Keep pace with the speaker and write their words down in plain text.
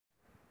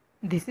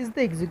This is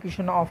the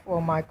execution of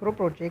a micro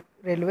project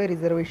railway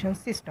reservation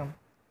system.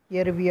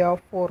 Here we have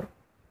 4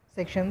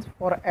 sections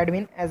for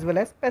admin as well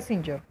as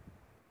passenger.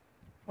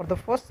 For the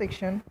first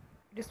section,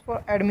 it is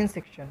for admin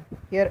section.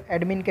 Here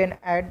admin can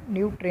add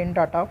new train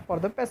data for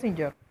the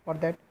passenger. For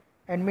that,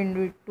 admin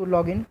need to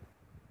log in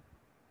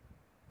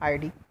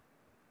ID,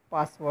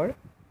 password,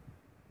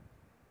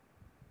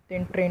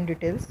 then train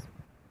details,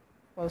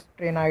 first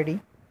train ID,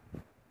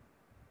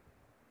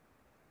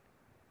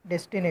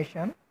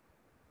 destination,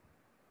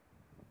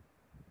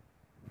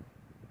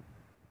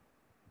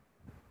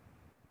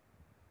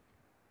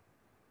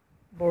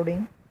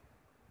 boarding,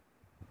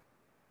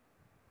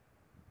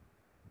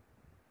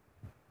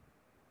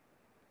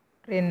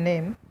 train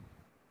name,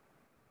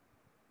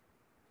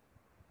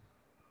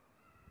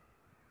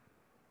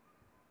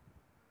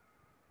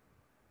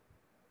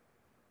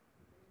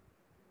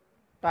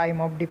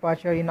 time of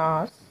departure in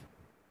hours,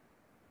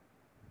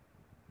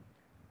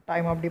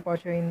 time of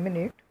departure in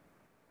minute,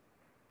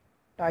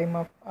 time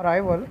of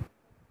arrival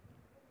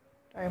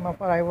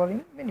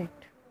in minute.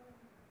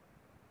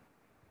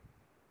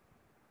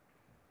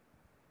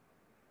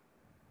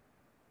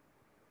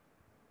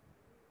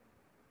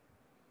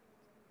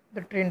 The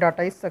train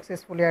data is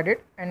successfully added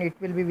and it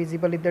will be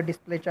visible in the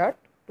display chart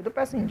to the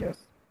passengers.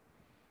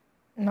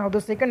 Now the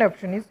second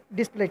option is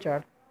display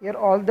chart. Here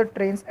all the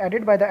trains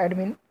added by the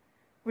admin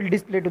will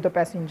display to the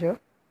passenger.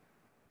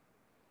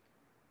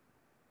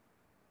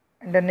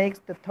 And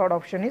the third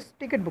option is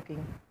ticket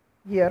booking.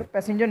 Here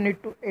passenger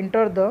need to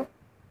enter the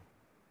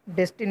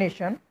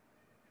destination.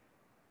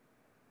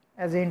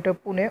 As they enter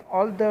Pune,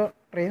 all the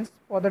trains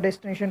for the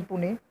destination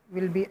Pune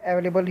will be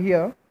available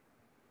here.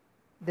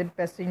 Then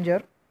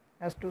passenger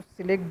has to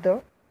select the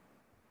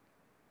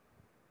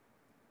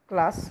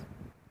class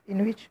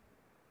in which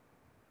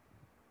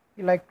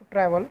he like to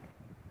travel,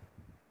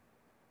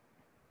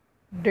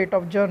 date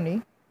of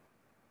journey,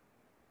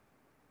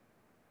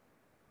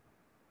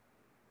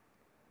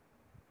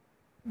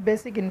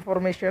 basic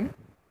information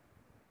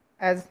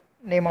as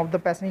name of the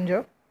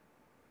passenger,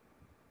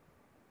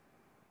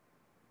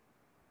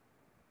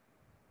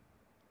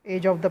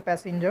 age of the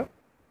passenger,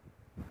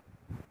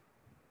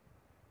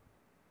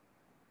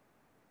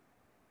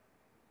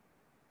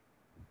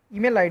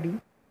 email ID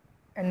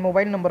and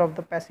mobile number of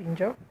the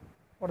passenger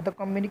for the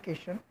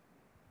communication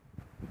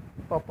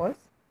purpose,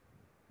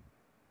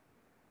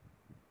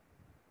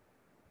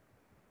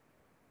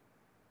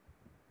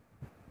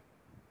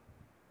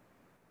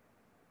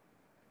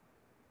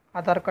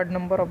 Aadhaar card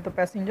number of the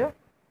passenger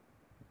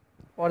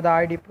for the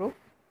ID proof.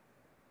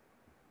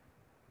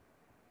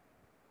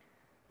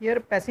 Here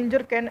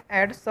passenger can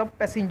add sub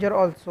passenger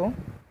also.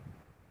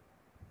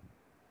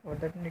 For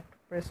that need to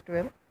press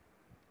 12.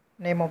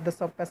 Name of the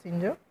sub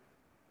passenger,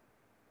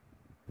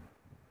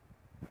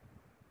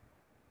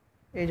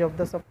 age of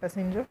the sub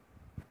passenger,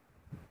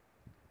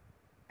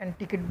 and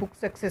ticket booked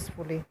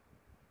successfully,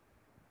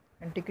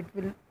 and ticket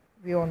will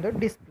be on the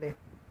display.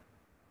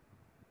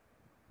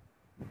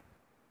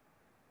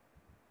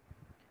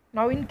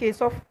 Now in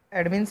case of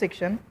admin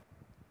section,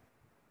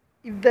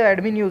 if the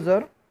admin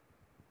user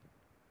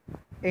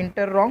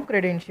enter wrong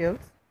credentials,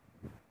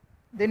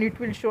 then it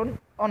will show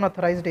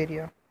unauthorized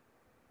area.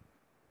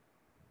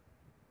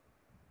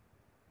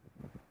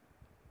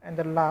 And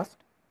the last,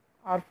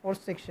 our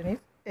fourth section is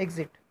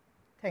exit.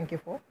 Thank you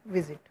for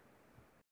visit.